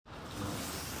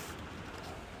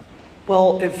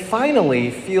Well, it finally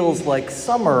feels like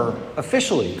summer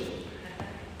officially.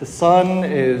 The sun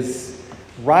is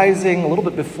rising a little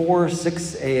bit before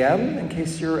 6 a.m., in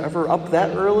case you're ever up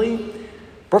that early.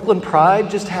 Brooklyn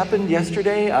Pride just happened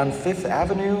yesterday on 5th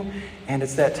Avenue, and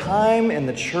it's that time in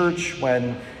the church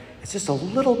when it's just a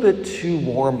little bit too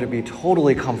warm to be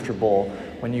totally comfortable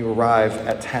when you arrive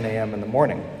at 10 a.m. in the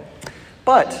morning.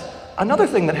 But another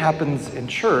thing that happens in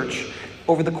church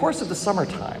over the course of the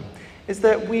summertime is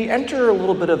that we enter a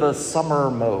little bit of a summer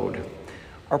mode.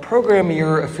 Our program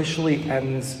year officially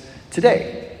ends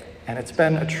today, and it's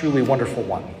been a truly wonderful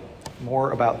one.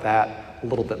 More about that a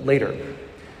little bit later.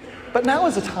 But now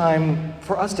is a time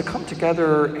for us to come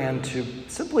together and to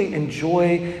simply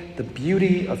enjoy the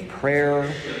beauty of prayer,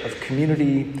 of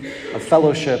community, of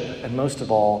fellowship, and most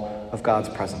of all, of God's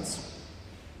presence.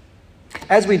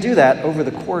 As we do that over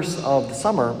the course of the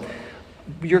summer,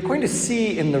 you're going to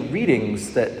see in the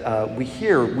readings that we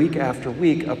hear week after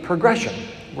week a progression.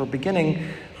 We're beginning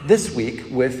this week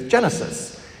with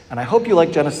Genesis. And I hope you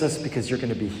like Genesis because you're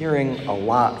going to be hearing a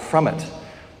lot from it.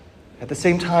 At the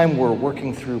same time, we're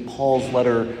working through Paul's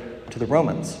letter to the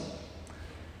Romans.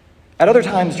 At other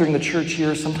times during the church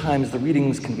year, sometimes the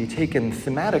readings can be taken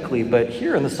thematically, but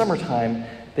here in the summertime,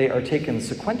 they are taken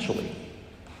sequentially.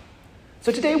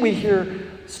 So today we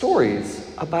hear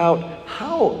stories about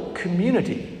how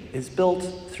community is built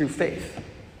through faith,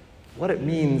 what it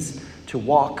means to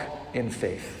walk in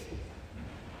faith.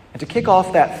 And to kick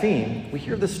off that theme, we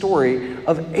hear the story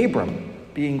of Abram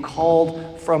being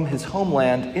called from his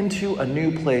homeland into a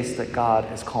new place that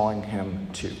God is calling him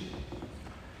to.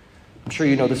 I'm sure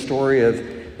you know the story of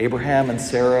Abraham and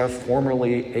Sarah,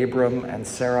 formerly Abram and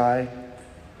Sarai.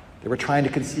 They were trying to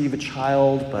conceive a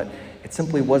child, but it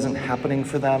simply wasn't happening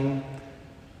for them.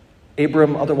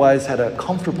 Abram otherwise had a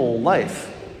comfortable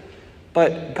life,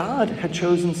 but God had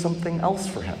chosen something else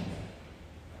for him.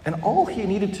 And all he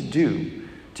needed to do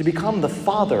to become the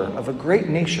father of a great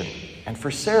nation and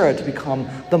for Sarah to become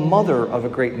the mother of a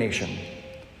great nation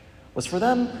was for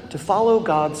them to follow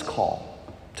God's call,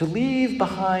 to leave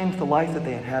behind the life that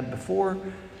they had had before,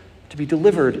 to be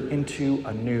delivered into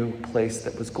a new place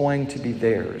that was going to be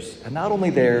theirs. And not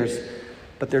only theirs,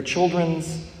 but their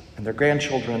children's and their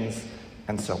grandchildren's,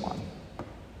 and so on.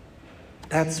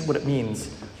 That's what it means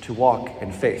to walk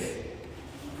in faith.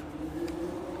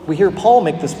 We hear Paul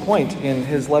make this point in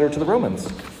his letter to the Romans.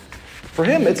 For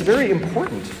him, it's very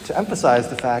important to emphasize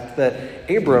the fact that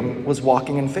Abram was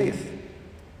walking in faith.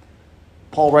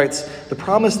 Paul writes, "The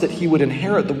promise that he would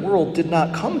inherit the world did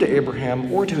not come to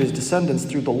Abraham or to his descendants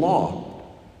through the law,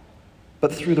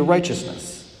 but through the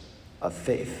righteousness of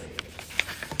faith."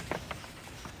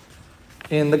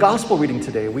 In the gospel reading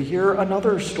today, we hear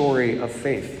another story of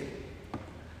faith.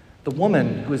 The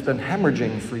woman who has been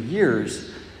hemorrhaging for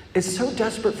years is so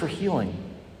desperate for healing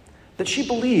that she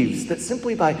believes that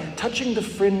simply by touching the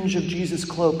fringe of Jesus'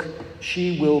 cloak,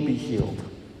 she will be healed.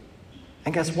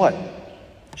 And guess what?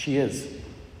 She is.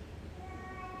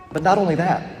 But not only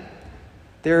that,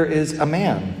 there is a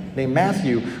man named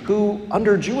Matthew who,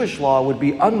 under Jewish law, would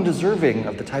be undeserving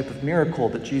of the type of miracle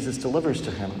that Jesus delivers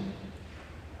to him.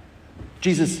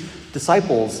 Jesus'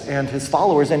 disciples and his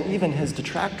followers and even his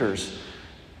detractors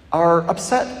are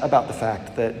upset about the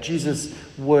fact that Jesus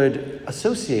would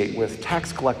associate with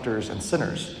tax collectors and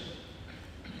sinners.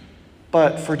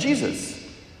 But for Jesus,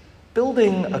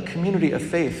 building a community of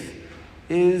faith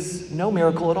is no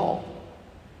miracle at all.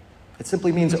 It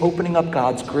simply means opening up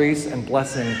God's grace and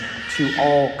blessing to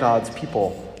all God's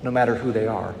people, no matter who they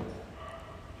are.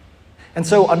 And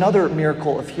so another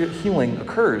miracle of healing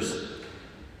occurs.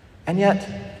 And yet,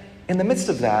 in the midst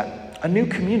of that, a new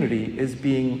community is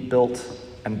being built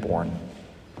and born.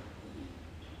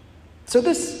 So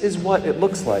this is what it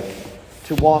looks like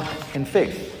to walk in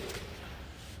faith.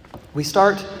 We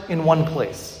start in one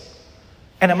place,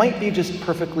 and it might be just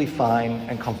perfectly fine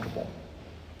and comfortable.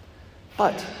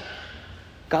 But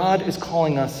God is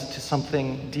calling us to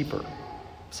something deeper,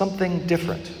 something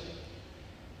different.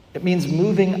 It means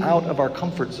moving out of our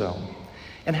comfort zone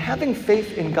and having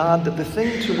faith in God that the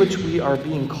thing to which we are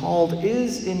being called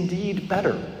is indeed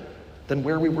better than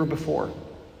where we were before.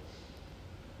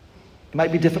 It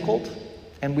might be difficult,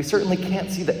 and we certainly can't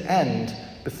see the end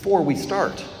before we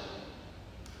start.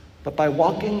 But by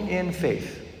walking in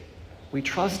faith, we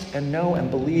trust and know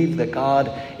and believe that God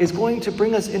is going to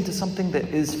bring us into something that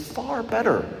is far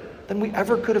better than we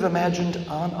ever could have imagined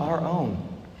on our own.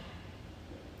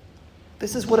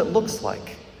 This is what it looks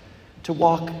like to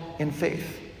walk in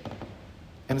faith.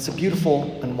 And it's a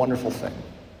beautiful and wonderful thing.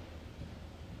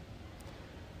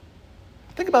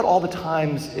 Think about all the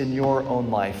times in your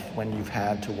own life when you've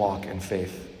had to walk in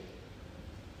faith.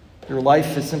 Your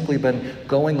life has simply been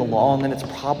going along and it's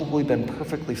probably been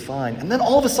perfectly fine. And then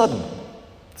all of a sudden,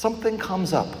 something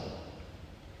comes up.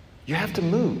 You have to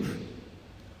move.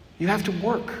 You have to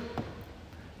work.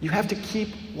 You have to keep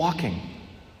walking.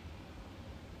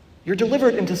 You're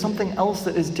delivered into something else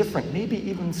that is different, maybe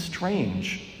even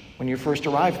strange when you first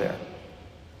arrive there.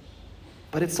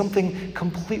 But it's something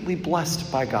completely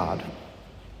blessed by God.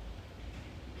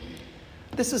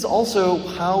 This is also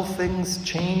how things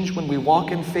change when we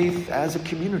walk in faith as a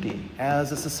community,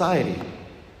 as a society.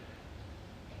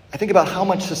 I think about how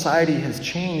much society has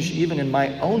changed even in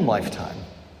my own lifetime.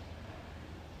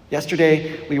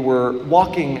 Yesterday, we were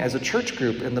walking as a church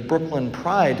group in the Brooklyn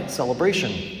Pride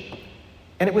celebration.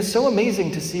 And it was so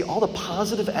amazing to see all the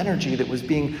positive energy that was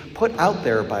being put out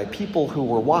there by people who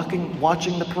were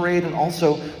watching the parade, and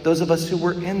also those of us who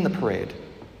were in the parade.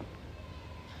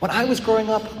 When I was growing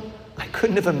up, I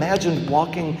couldn't have imagined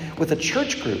walking with a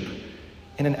church group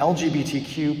in an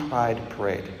LGBTQ pride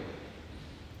parade.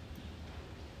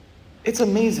 It's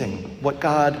amazing what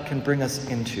God can bring us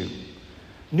into.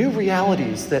 New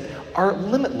realities that are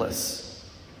limitless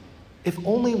if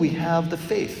only we have the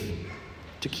faith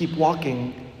to keep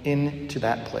walking into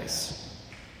that place.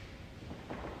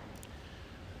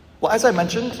 Well, as I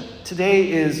mentioned,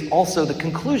 today is also the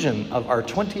conclusion of our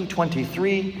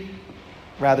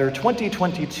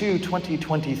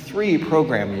 2022-2023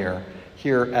 program year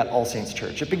here at All Saints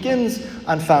Church. It begins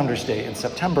on Founders Day in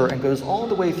September and goes all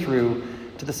the way through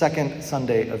to the second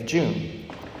Sunday of June.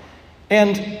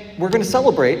 And we're going to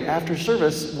celebrate after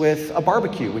service with a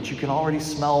barbecue, which you can already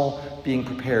smell being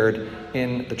prepared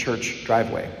in the church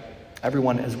driveway.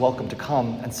 Everyone is welcome to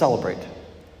come and celebrate.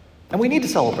 And we need to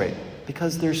celebrate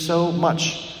because there's so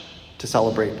much to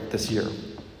celebrate this year.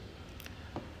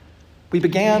 We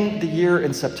began the year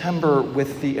in September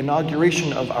with the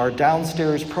inauguration of our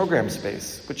downstairs program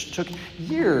space, which took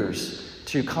years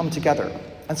to come together.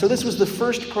 And so this was the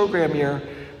first program year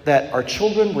that our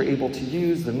children were able to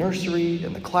use the nursery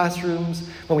and the classrooms,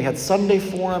 when we had Sunday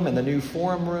Forum in the new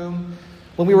forum room,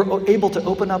 when we were able to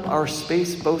open up our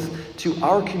space both to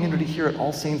our community here at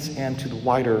All Saints and to the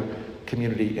wider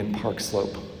community in Park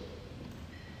Slope.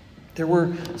 There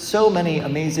were so many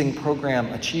amazing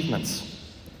program achievements.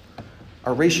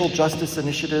 Our racial justice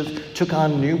initiative took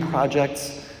on new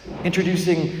projects,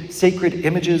 introducing sacred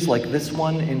images like this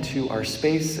one into our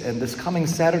space, and this coming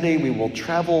Saturday we will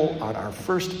travel on our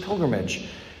first pilgrimage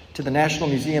to the National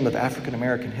Museum of African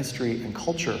American History and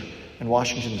Culture in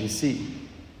Washington, D.C.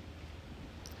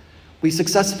 We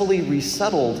successfully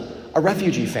resettled a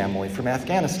refugee family from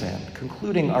Afghanistan,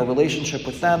 concluding our relationship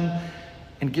with them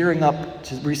and gearing up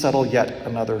to resettle yet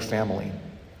another family.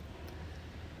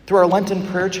 Through our Lenten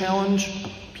prayer challenge,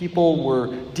 people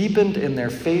were deepened in their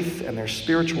faith and their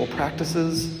spiritual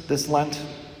practices this Lent.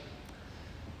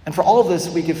 And for all of this,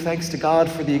 we give thanks to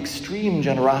God for the extreme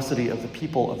generosity of the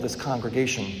people of this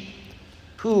congregation,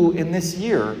 who in this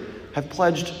year have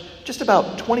pledged just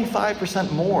about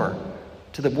 25% more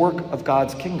to the work of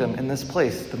God's kingdom in this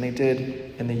place than they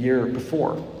did in the year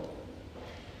before.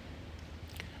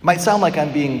 It might sound like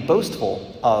I'm being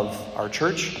boastful of our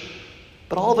church,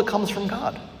 but all of it comes from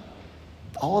God.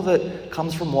 All of it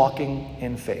comes from walking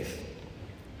in faith.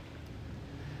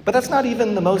 But that's not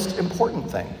even the most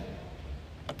important thing.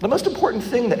 The most important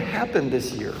thing that happened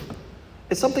this year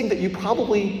is something that you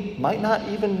probably might not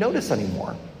even notice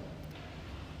anymore.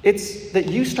 It's that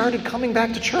you started coming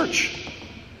back to church.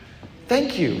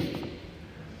 Thank you.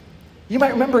 You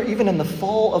might remember even in the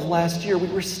fall of last year, we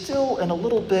were still in a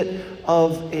little bit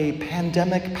of a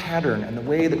pandemic pattern in the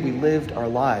way that we lived our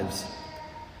lives.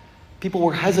 People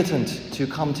were hesitant to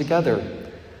come together.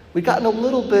 We'd gotten a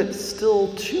little bit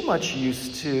still too much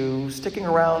used to sticking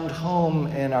around home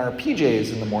in our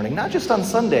PJs in the morning, not just on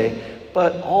Sunday,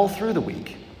 but all through the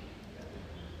week.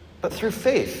 But through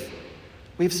faith,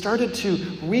 we've started to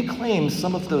reclaim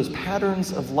some of those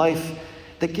patterns of life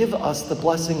that give us the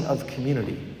blessing of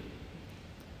community.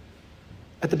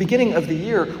 At the beginning of the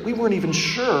year, we weren't even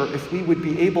sure if we would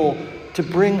be able to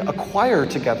bring a choir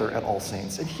together at All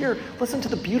Saints. And here, listen to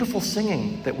the beautiful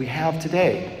singing that we have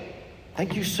today.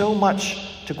 Thank you so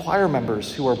much to choir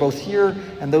members who are both here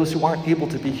and those who aren't able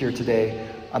to be here today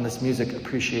on this Music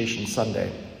Appreciation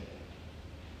Sunday.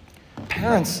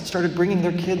 Parents started bringing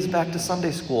their kids back to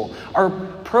Sunday school. Our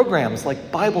programs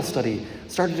like Bible study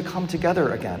started to come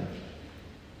together again.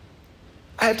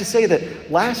 I have to say that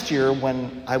last year,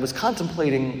 when I was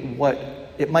contemplating what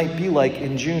it might be like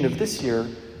in June of this year,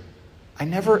 I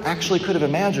never actually could have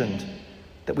imagined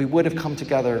that we would have come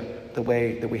together the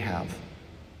way that we have.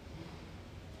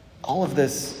 All of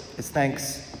this is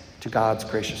thanks to God's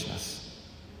graciousness.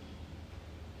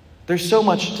 There's so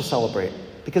much to celebrate,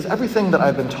 because everything that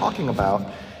I've been talking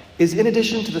about is in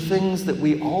addition to the things that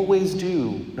we always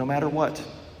do, no matter what.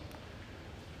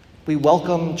 We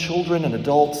welcome children and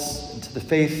adults into the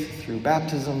faith through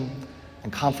baptism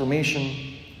and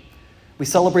confirmation. We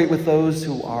celebrate with those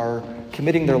who are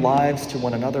committing their lives to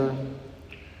one another.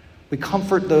 We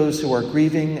comfort those who are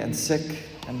grieving and sick,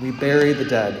 and we bury the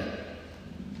dead.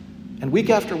 And week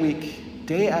after week,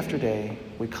 day after day,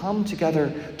 we come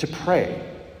together to pray,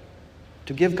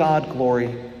 to give God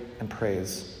glory and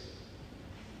praise.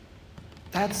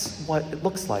 That's what it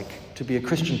looks like to be a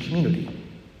Christian community.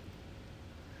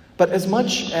 But as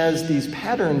much as these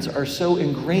patterns are so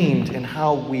ingrained in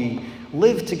how we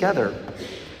live together,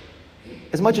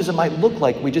 as much as it might look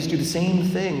like we just do the same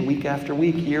thing week after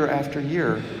week, year after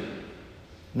year,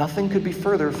 nothing could be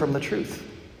further from the truth.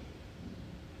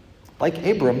 Like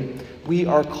Abram, we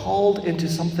are called into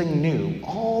something new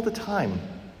all the time.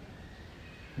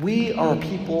 We are a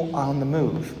people on the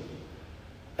move.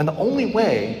 And the only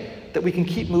way that we can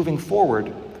keep moving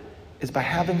forward is by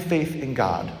having faith in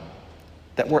God,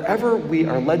 that wherever we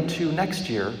are led to next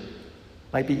year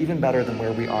might be even better than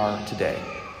where we are today.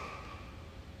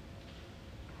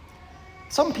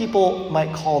 Some people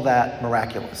might call that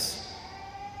miraculous,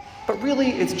 but really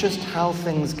it's just how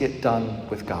things get done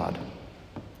with God.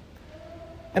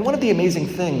 And one of the amazing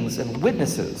things and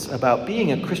witnesses about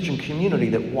being a Christian community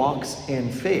that walks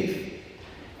in faith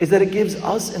is that it gives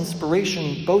us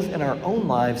inspiration both in our own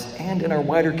lives and in our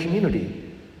wider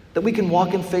community, that we can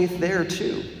walk in faith there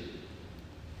too.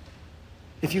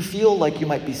 If you feel like you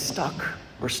might be stuck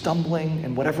or stumbling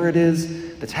in whatever it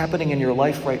is that's happening in your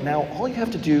life right now, all you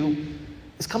have to do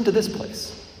is come to this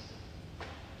place.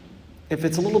 If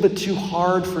it's a little bit too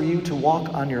hard for you to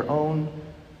walk on your own,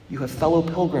 you have fellow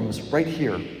pilgrims right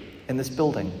here in this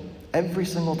building every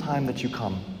single time that you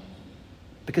come,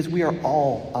 because we are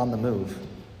all on the move.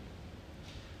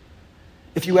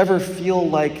 If you ever feel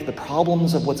like the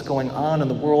problems of what's going on in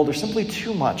the world are simply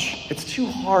too much, it's too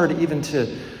hard even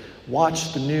to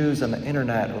watch the news on the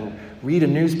internet or read a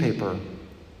newspaper,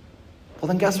 well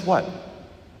then guess what?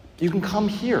 You can come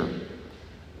here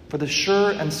for the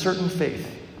sure and certain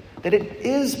faith that it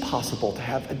is possible to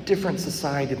have a different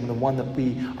society than the one that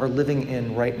we are living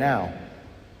in right now.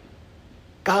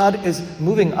 God is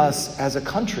moving us as a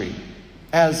country,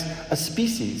 as a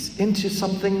species, into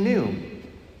something new.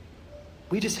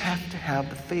 We just have to have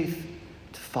the faith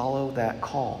to follow that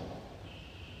call.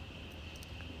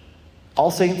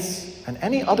 All Saints and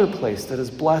any other place that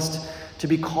is blessed to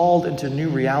be called into new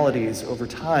realities over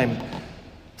time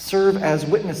serve as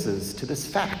witnesses to this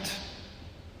fact.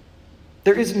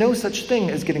 There is no such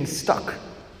thing as getting stuck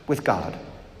with God.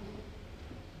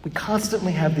 We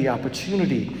constantly have the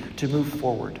opportunity to move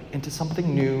forward into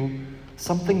something new,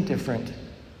 something different,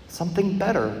 something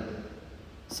better,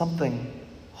 something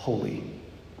holy.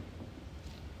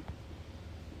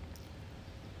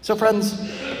 So friends,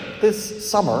 this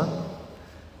summer,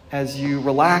 as you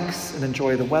relax and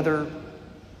enjoy the weather,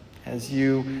 as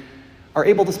you are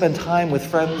able to spend time with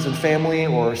friends and family,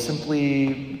 or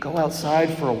simply go outside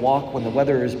for a walk when the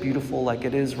weather is beautiful like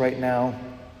it is right now,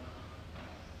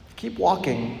 keep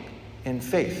walking in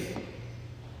faith.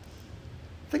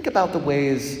 Think about the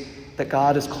ways that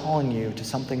God is calling you to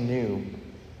something new,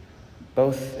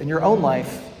 both in your own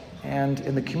life and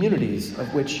in the communities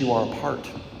of which you are a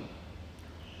part.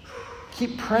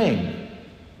 Keep praying.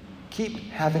 Keep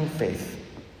having faith.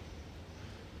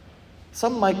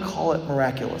 Some might call it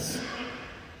miraculous,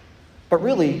 but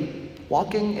really,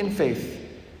 walking in faith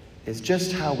is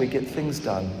just how we get things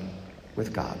done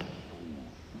with God.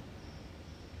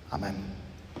 Amen.